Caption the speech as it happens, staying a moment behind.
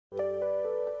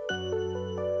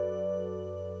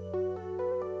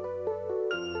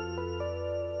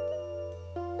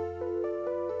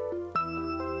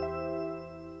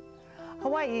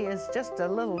Hawaii is just a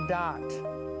little dot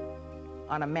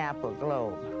on a map or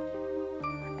globe.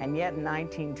 And yet in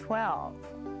 1912,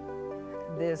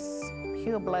 this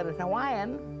pure-blooded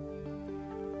Hawaiian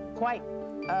quite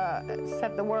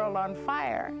set the world on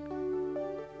fire.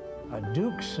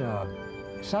 Duke's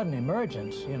sudden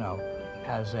emergence, you know,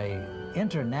 as a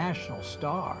international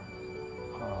star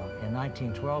in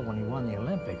 1912 when he won the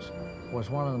Olympics was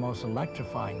one of the most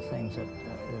electrifying things that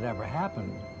ever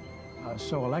happened.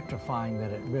 So electrifying that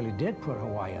it really did put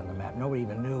Hawaii on the map. Nobody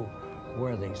even knew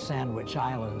where the Sandwich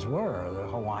Islands were, the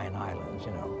Hawaiian Islands,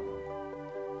 you know.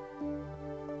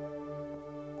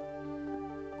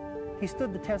 He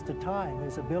stood the test of time.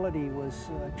 His ability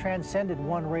was transcended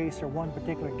one race or one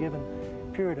particular given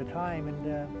period of time. And,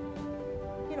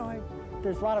 you know,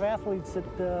 there's a lot of athletes that,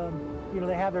 you know,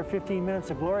 they have their 15 minutes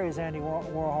of glory, as Andy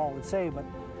Warhol would say, but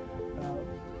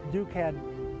Duke had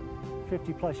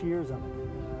 50-plus years of it,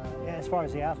 as far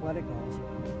as the athletic goes.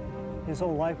 His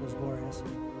whole life was glorious.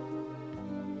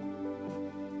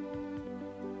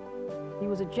 He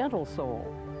was a gentle soul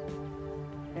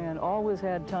and always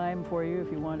had time for you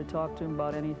if you wanted to talk to him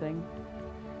about anything.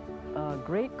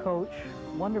 Great coach,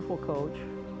 wonderful coach,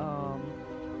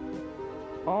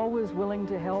 always willing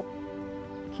to help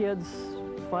kids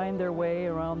find their way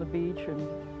around the beach and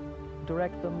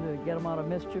direct them to get them out of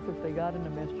mischief if they got into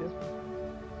mischief.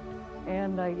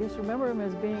 And I just remember him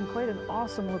as being quite an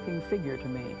awesome-looking figure to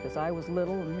me, because I was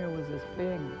little and here was this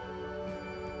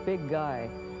big guy.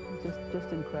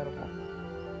 Just incredible.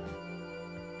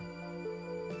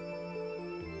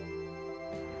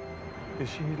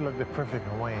 He looked the perfect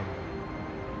Hawaiian.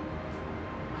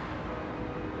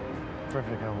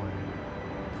 Perfect Hawaiian.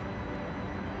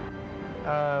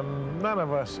 None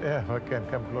of us ever can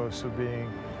come close to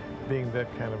being that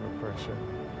kind of a person.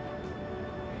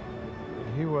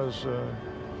 He was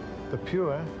the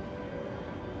pure.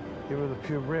 He was the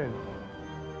purebred.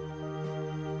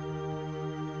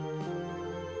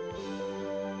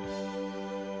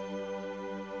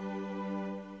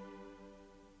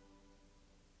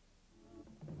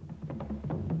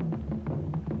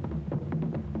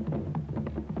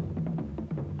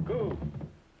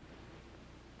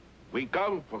 We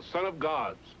come for son of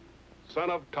gods, son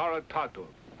of Taratatu.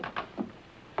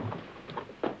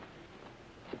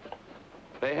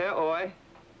 They here, oi.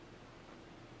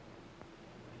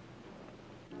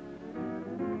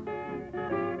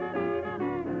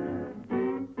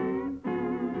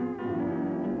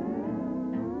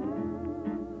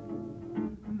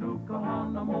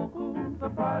 Kahanamoku, the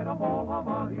pride of all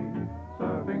Hawaii,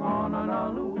 serving on an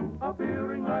alu,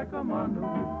 appearing like a manu.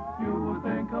 You would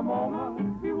think a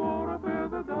moment he wore a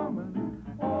feather garment.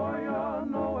 Oya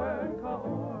noe ka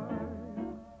oi.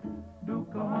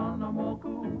 Duke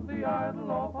Kahanamoku, the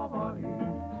idol of Hawaii,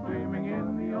 screaming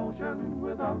in the ocean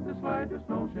without the slightest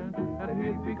notion that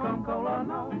he'd become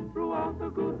kaulana throughout the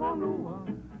good Honua.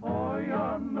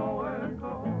 Oya noe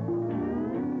ka oi.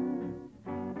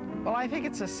 Well, I think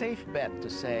it's a safe bet to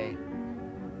say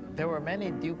there were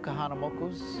many Duke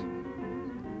Kahanamokus,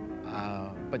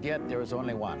 but yet there was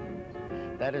only one.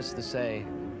 That is to say,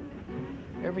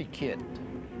 every kid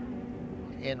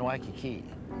in Waikiki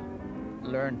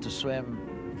learned to swim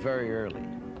very early.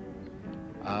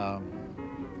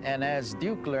 And as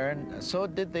Duke learned, so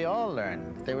did they all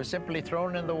learn. They were simply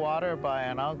thrown in the water by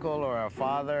an uncle or a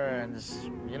father and,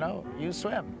 you know, you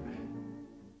swim.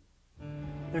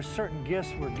 There's certain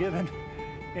gifts were given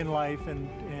in life, and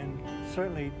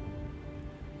certainly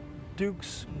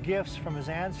Duke's gifts from his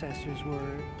ancestors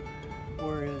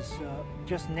were his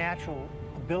just natural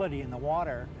ability in the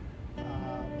water.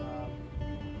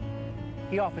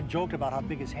 He often joked about how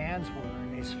big his hands were,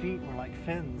 and his feet were like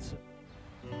fins.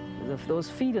 Those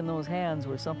feet and those hands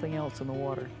were something else in the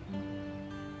water.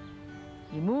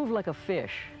 He moved like a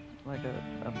fish, like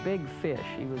a big fish.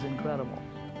 He was incredible.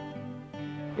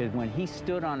 When he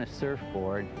stood on a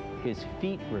surfboard, his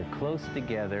feet were close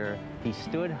together, he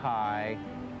stood high,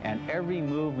 and every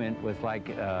movement was like,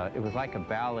 it was like a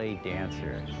ballet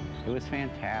dancer. It was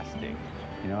fantastic.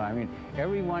 You know, I mean,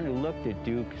 everyone who looked at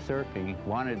Duke surfing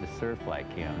wanted to surf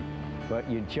like him. But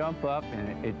you'd jump up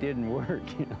and it didn't work,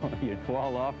 you know. You'd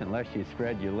fall off unless you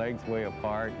spread your legs way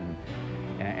apart.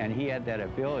 And he had that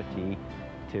ability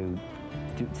to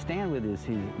stand with his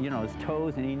you know, his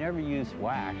toes, and he never used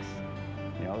wax.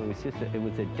 You know, it was just it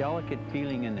was a delicate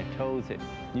feeling in the toes that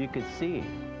you could see.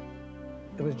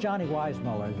 It was Johnny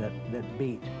Weissmuller that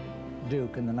beat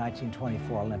Duke in the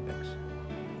 1924 Olympics.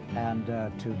 And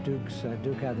to Duke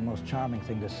had the most charming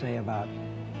thing to say about,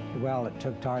 well, it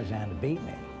took Tarzan to beat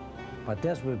me. But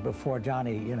this was before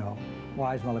Johnny, you know,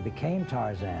 Weissmuller became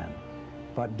Tarzan.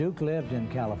 But Duke lived in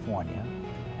California,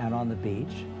 and on the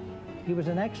beach. He was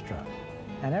an extra,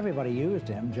 and everybody used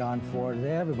him. John Ford,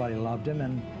 everybody loved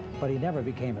him, but he never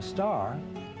became a star.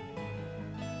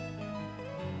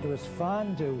 It was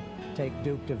fun to take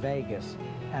Duke to Vegas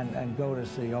and go to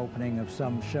the opening of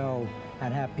some show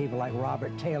and have people like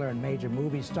Robert Taylor and major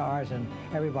movie stars and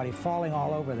everybody falling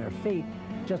all over their feet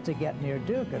just to get near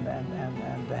Duke,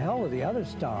 and the hell with the other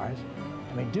stars.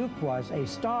 I mean, Duke was a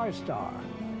star.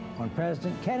 When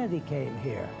President Kennedy came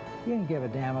here, he didn't give a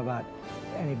damn about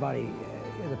anybody,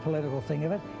 the political thing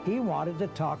of it. He wanted to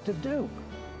talk to Duke.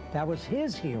 That was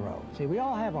his hero. See, we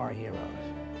all have our heroes.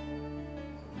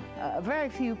 Very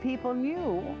few people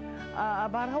knew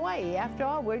about Hawaii. After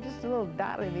all, we're just a little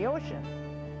dot in the ocean,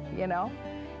 you know?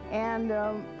 And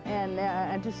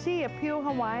to see a pure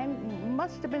Hawaiian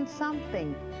must have been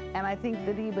something. And I think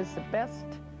that he was the best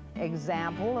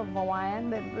example of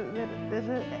Hawaiian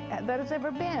that has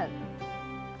ever been.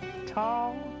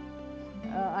 Tall,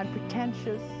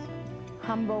 unpretentious,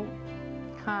 humble,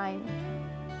 kind.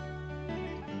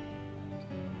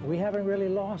 We haven't really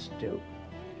lost Duke.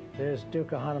 There's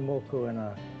Duke Kahanamoku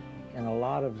in a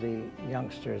lot of the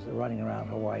youngsters that are running around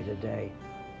Hawaii today.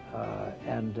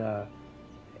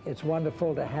 It's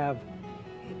wonderful to have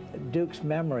Duke's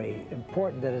memory,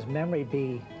 important that his memory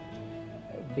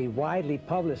be widely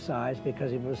publicized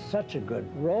because he was such a good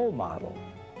role model.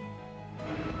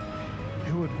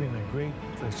 He would have been a great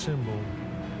symbol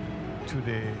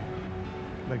today,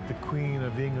 like the Queen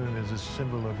of England is a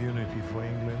symbol of unity for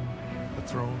England, the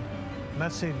throne.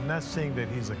 Not saying that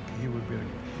he would be a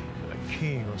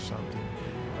king or something,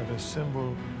 but a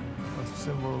symbol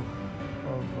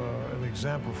of an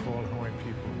example for all Hawaiian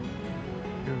people.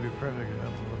 It would be a perfect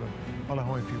example for all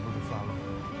Hawaiian people to follow.